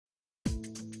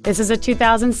This is a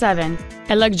 2007,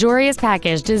 a luxurious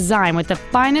package designed with the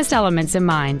finest elements in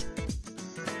mind.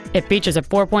 It features a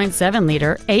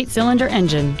 4.7-liter, 8-cylinder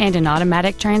engine and an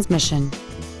automatic transmission.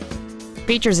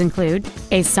 Features include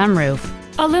a sunroof,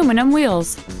 aluminum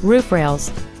wheels, roof rails,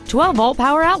 12-volt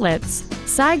power outlets,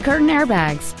 side curtain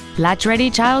airbags, latch-ready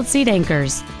child seat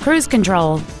anchors, cruise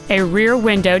control, a rear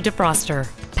window defroster,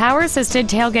 power-assisted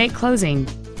tailgate closing,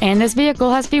 and this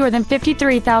vehicle has fewer than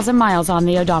 53,000 miles on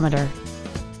the odometer.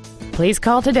 Please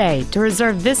call today to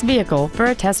reserve this vehicle for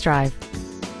a test drive.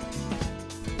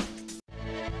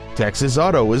 Texas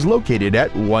Auto is located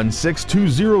at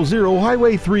 16200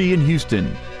 Highway 3 in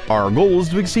Houston. Our goal is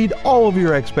to exceed all of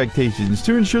your expectations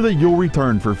to ensure that you'll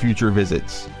return for future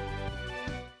visits.